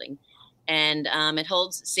this building. And it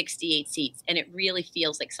holds 68 seats, and it really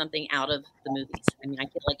feels like something out of the movies. I mean, I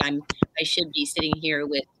feel like I should be sitting here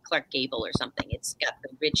with Clark Gable or something. It's got the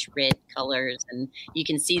rich red colors, and you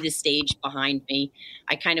can see the stage behind me.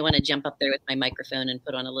 I kind of want to jump up there with my microphone and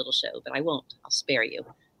put on a little show, but I won't. I'll spare you.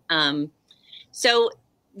 So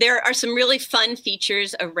there are some really fun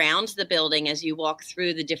features around the building as you walk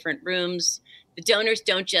through the different rooms. The donors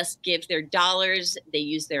don't just give their dollars, they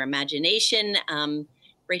use their imagination.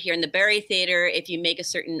 Right here in the Berry Theater, if you make a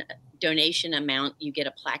certain donation amount, you get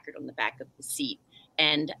a placard on the back of the seat.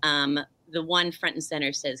 And the one front and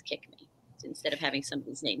center says "Kick Me" instead of having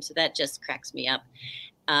somebody's name. So that just cracks me up.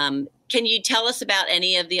 Can you tell us about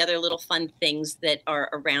any of the other little fun things that are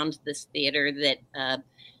around this theater that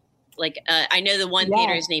I know the one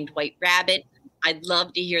theater is named White Rabbit. I'd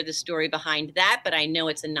love to hear the story behind that, but I know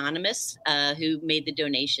it's anonymous who made the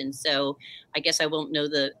donation. So I guess I won't know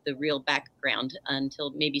the real background until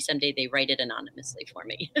maybe someday they write it anonymously for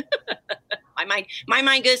me. My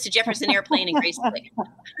mind goes to Jefferson Airplane and Grace Lake.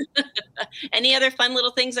 Any other fun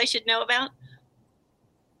little things I should know about?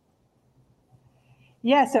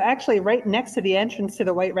 Yeah, so actually right next to the entrance to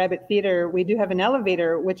the White Rabbit Theater, we do have an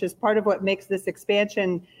elevator, which is part of what makes this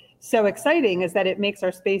expansion so exciting, is that it makes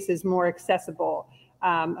our spaces more accessible.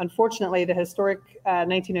 Unfortunately, the historic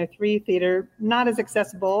 1903 theater, not as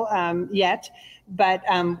accessible yet, but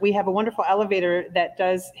we have a wonderful elevator that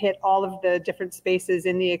does hit all of the different spaces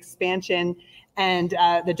in the expansion, and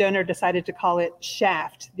the donor decided to call it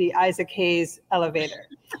Shaft, the Isaac Hayes elevator.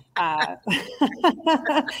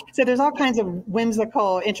 So there's all kinds of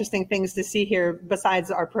whimsical, interesting things to see here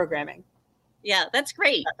besides our programming. Yeah, that's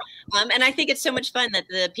great. And I think it's so much fun that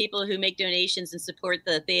the people who make donations and support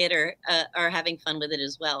the theater are having fun with it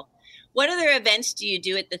as well. What other events do you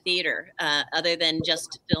do at the theater other than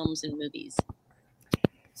just films and movies?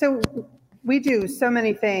 So we do so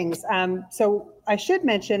many things. So I should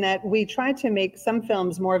mention that we try to make some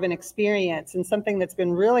films more of an experience, and something that's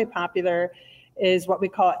been really popular is what we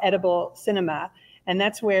call edible cinema. And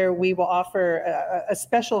that's where we will offer a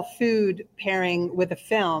special food pairing with a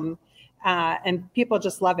film. And people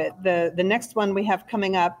just love it. The next one we have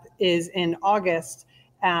coming up is in August,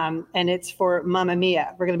 and it's for Mamma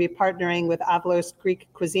Mia. We're going to be partnering with Avalos Greek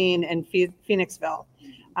Cuisine in Phoenixville.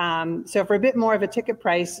 So for a bit more of a ticket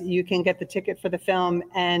price, you can get the ticket for the film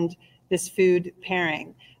and this food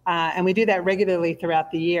pairing. And we do that regularly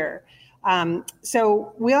throughout the year.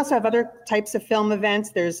 So we also have other types of film events.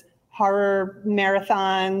 There's horror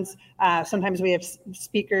marathons. Sometimes we have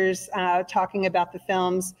speakers talking about the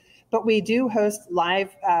films. But we do host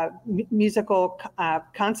live musical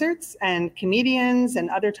concerts and comedians and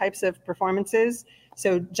other types of performances.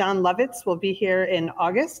 So John Lovitz will be here in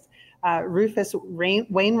August. Rufus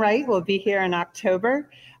Wainwright will be here in October.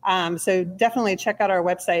 So definitely check out our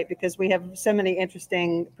website because we have so many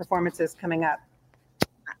interesting performances coming up.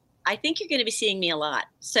 I think you're going to be seeing me a lot.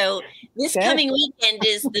 So this coming weekend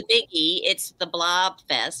is the biggie. It's the Blob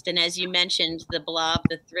Fest. And as you mentioned, the Blob,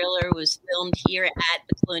 the thriller, was filmed here at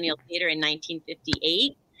the Colonial Theater in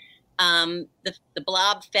 1958. The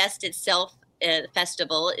Blob Fest itself,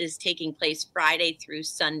 festival, is taking place Friday through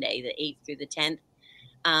Sunday, the 8th through the 10th.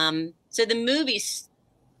 So the movie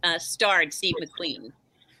starred Steve McQueen.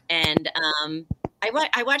 And I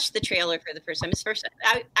watched the trailer for the first time.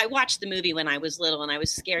 I watched the movie when I was little, and I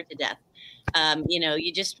was scared to death.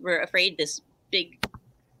 You just were afraid this big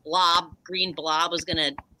green blob was going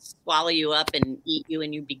to swallow you up and eat you,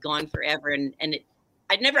 and you'd be gone forever.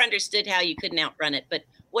 I'd never understood how you couldn't outrun it, but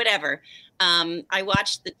whatever. I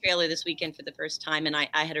watched the trailer this weekend for the first time, and I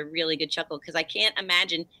had a really good chuckle because I can't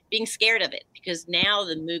imagine being scared of it, because now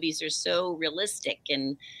the movies are so realistic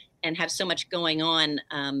and have so much going on.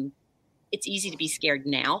 It's easy to be scared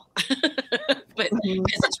now, but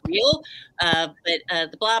because it's real. But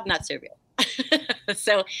the Blob, not so real.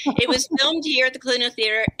 So it was filmed here at the Colonial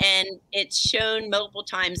Theater, and it's shown multiple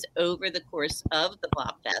times over the course of the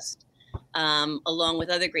Blob Fest, along with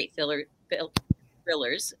other great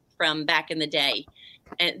thrillers from back in the day.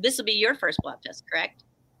 And this will be your first Blob Fest, correct?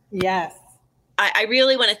 Yes. I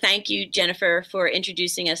really want to thank you, Jennifer, for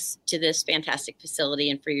introducing us to this fantastic facility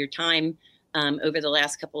and for your time over the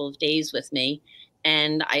last couple of days with me.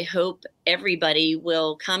 And I hope everybody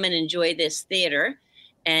will come and enjoy this theater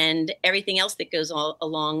and everything else that goes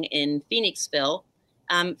along in Phoenixville.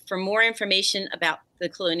 For more information about the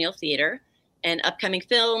Colonial Theater and upcoming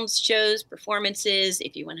films, shows, performances,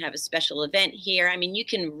 if you want to have a special event here, I mean, you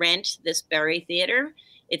can rent this very theater.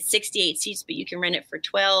 It's 68 seats, but you can rent it for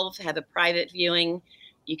 12, have a private viewing.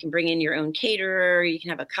 You can bring in your own caterer. You can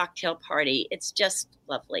have a cocktail party. It's just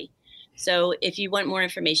lovely. So if you want more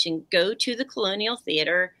information, go to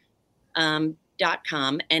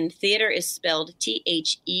thecolonialtheater.com, and theater is spelled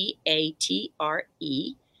Theatre,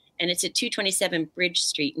 and it's at 227 Bridge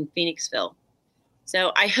Street in Phoenixville.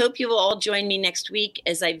 So I hope you will all join me next week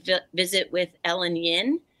as I visit with Ellen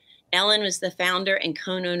Yin. Ellen was the founder and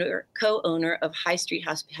co-owner of High Street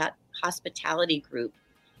Hospitality Group.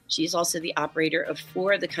 She's also the operator of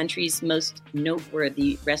 4 of the country's most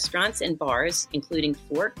noteworthy restaurants and bars, including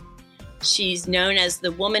Fork. She's known as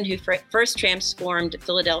the woman who first transformed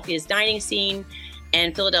Philadelphia's dining scene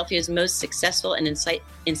and Philadelphia's most successful and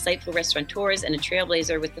insightful restaurateurs, and a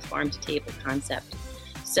trailblazer with the farm-to-table concept.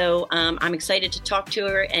 So I'm excited to talk to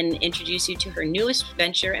her and introduce you to her newest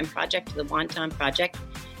venture and project, the Wonton Project,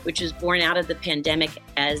 which was born out of the pandemic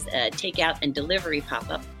as a takeout and delivery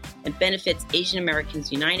pop-up and benefits Asian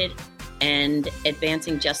Americans United and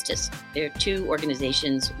Advancing Justice. They're 2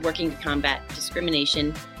 organizations working to combat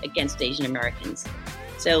discrimination against Asian Americans.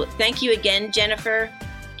 So thank you again, Jennifer.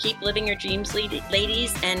 Keep living your dreams,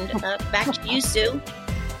 ladies, and back to you, Sue.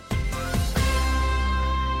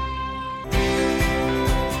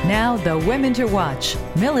 Now the Women to Watch,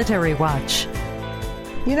 Military Watch.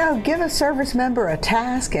 You know, give a service member a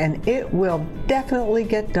task and it will definitely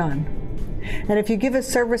get done. And if you give a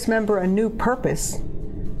service member a new purpose,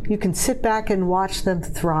 you can sit back and watch them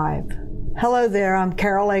thrive. Hello there, I'm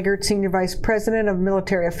Carol Eggert, Senior Vice President of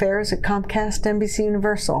Military Affairs at Comcast NBC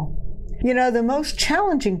Universal. You know, the most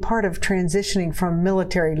challenging part of transitioning from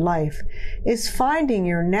military life is finding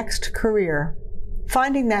your next career.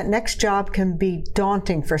 Finding that next job can be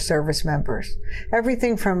daunting for service members.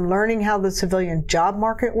 Everything from learning how the civilian job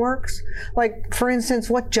market works, like, for instance,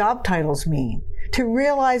 what job titles mean, to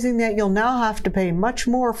realizing that you'll now have to pay much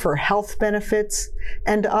more for health benefits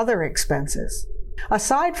and other expenses.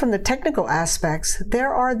 Aside from the technical aspects,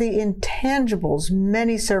 there are the intangibles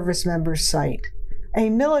many service members cite. A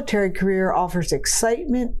military career offers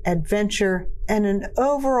excitement, adventure, and an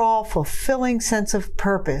overall fulfilling sense of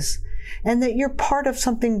purpose, and that you're part of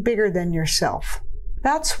something bigger than yourself.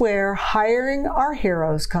 That's where Hiring Our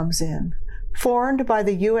Heroes comes in. Formed by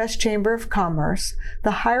the U.S. Chamber of Commerce,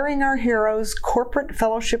 the Hiring Our Heroes Corporate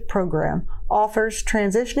Fellowship Program offers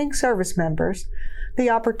transitioning service members the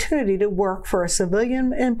opportunity to work for a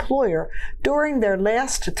civilian employer during their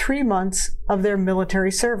last 3 months of their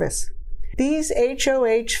military service. These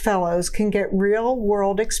HOH fellows can get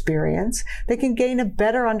real-world experience. They can gain a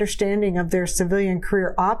better understanding of their civilian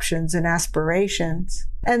career options and aspirations.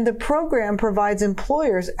 And the program provides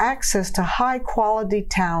employers access to high-quality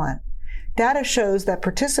talent. Data shows that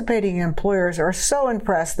participating employers are so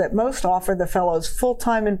impressed that most offer the fellows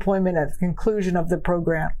full-time employment at the conclusion of the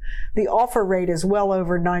program. The offer rate is well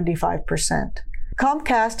over 95%.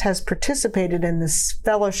 Comcast has participated in this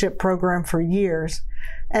fellowship program for years,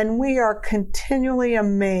 and we are continually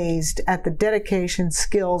amazed at the dedication,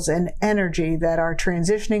 skills, and energy that our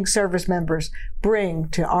transitioning service members bring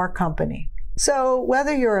to our company. So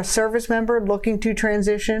whether you're a service member looking to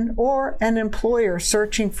transition or an employer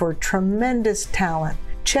searching for tremendous talent,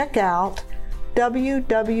 check out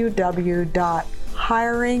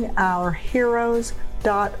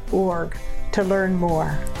www.hiringourheroes.org to learn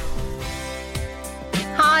more.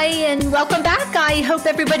 Hi, and welcome back. I hope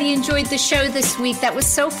everybody enjoyed the show this week. That was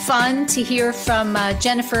so fun to hear from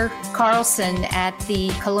Jennifer Carlson at the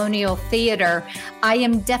Colonial Theater. I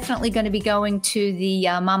am definitely going to be going to the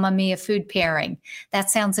Mamma Mia food pairing.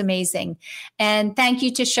 That sounds amazing. And thank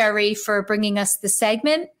you to Sherry for bringing us the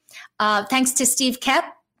segment. Thanks to Steve Kep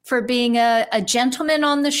for being a gentleman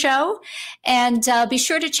on the show. And be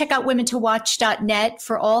sure to check out womentowatch.net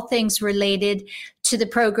for all things related to the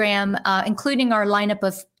program, including our lineup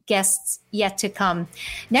of guests yet to come.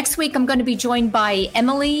 Next week, I'm going to be joined by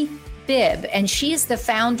Emily Bibb, and she is the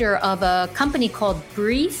founder of a company called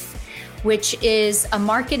Brief, which is a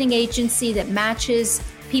marketing agency that matches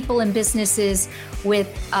people and businesses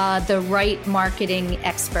with the right marketing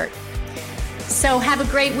expert. So have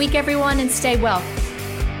a great week, everyone, and stay well.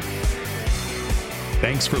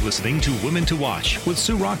 Thanks for listening to Women to Watch with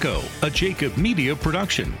Sue Rocco, a Jacob Media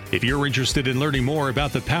production. If you're interested in learning more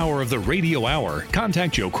about the power of the radio hour,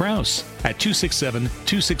 contact Joe Kraus at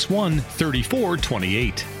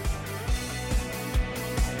 267-261-3428.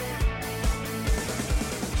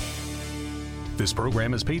 This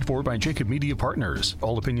program is paid for by Jacob Media Partners.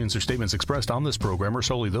 All opinions or statements expressed on this program are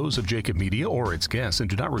solely those of Jacob Media or its guests and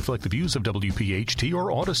do not reflect the views of WPHT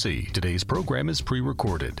or Odyssey. Today's program is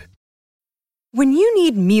pre-recorded. When you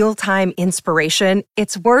need mealtime inspiration,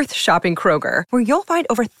 it's worth shopping Kroger, where you'll find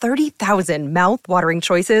over 30,000 mouth-watering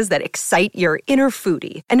choices that excite your inner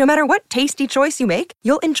foodie. And no matter what tasty choice you make,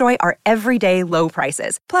 you'll enjoy our everyday low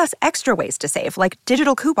prices, plus extra ways to save, like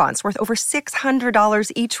digital coupons worth over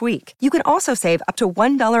 $600 each week. You can also save up to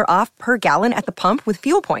 $1 off per gallon at the pump with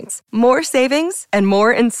fuel points. More savings and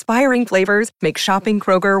more inspiring flavors make shopping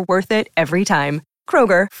Kroger worth it every time.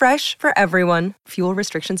 Kroger, fresh for everyone. Fuel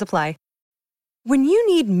restrictions apply. When you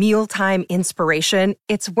need mealtime inspiration,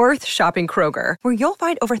 it's worth shopping Kroger, where you'll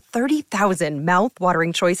find over 30,000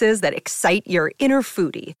 mouth-watering choices that excite your inner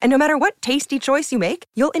foodie. And no matter what tasty choice you make,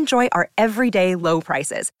 you'll enjoy our everyday low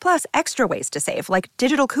prices, plus extra ways to save, like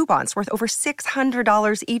digital coupons worth over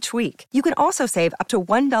 $600 each week. You can also save up to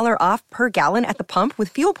 $1 off per gallon at the pump with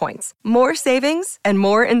fuel points. More savings and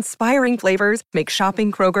more inspiring flavors make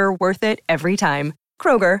shopping Kroger worth it every time.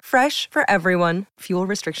 Kroger, fresh for everyone. Fuel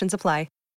restrictions apply.